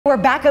We're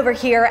back over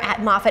here at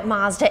Moffett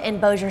Mazda in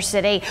Bossier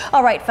City.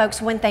 All right,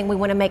 folks, one thing we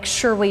want to make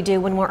sure we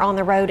do when we're on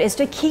the road is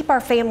to keep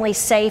our families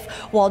safe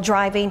while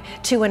driving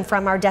to and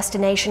from our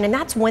destination. And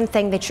that's one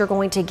thing that you're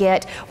going to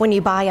get when you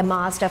buy a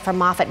Mazda from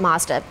Moffett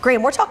Mazda.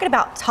 Graham, we're talking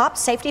about top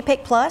safety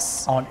pick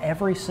plus. On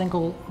every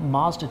single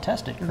Mazda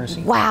tested,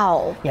 Chrissy.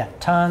 Wow. Yeah,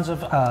 tons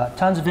of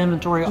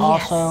inventory.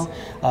 Yes. Also.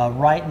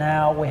 Right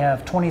now we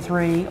have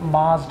 23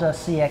 Mazda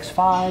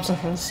CX-5s,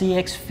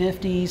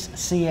 CX-50s,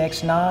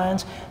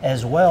 CX-9s,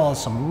 as well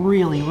as some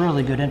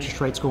really good interest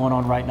rates going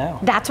on right now.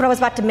 That's what I was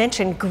about to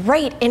mention.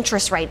 Great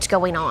interest rates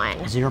going on.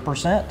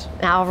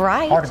 0%. All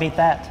right. Hard to beat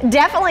that.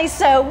 Definitely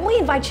so. We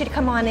invite you to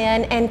come on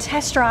in and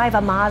test drive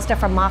a Mazda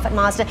from Moffett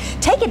Mazda.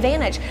 Take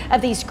advantage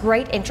of these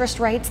great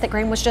interest rates that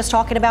Graham was just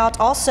talking about.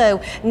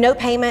 Also, no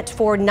payment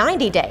for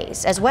 90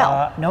 days as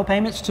well. No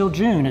payments till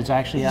June is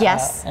actually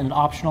an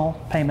optional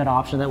payment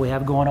option that we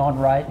have going on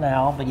right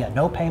now. But yeah,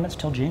 no payments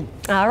till June.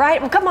 All right.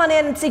 Well, come on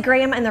in and see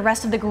Graham and the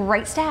rest of the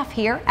great staff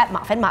here at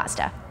Moffett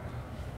Mazda.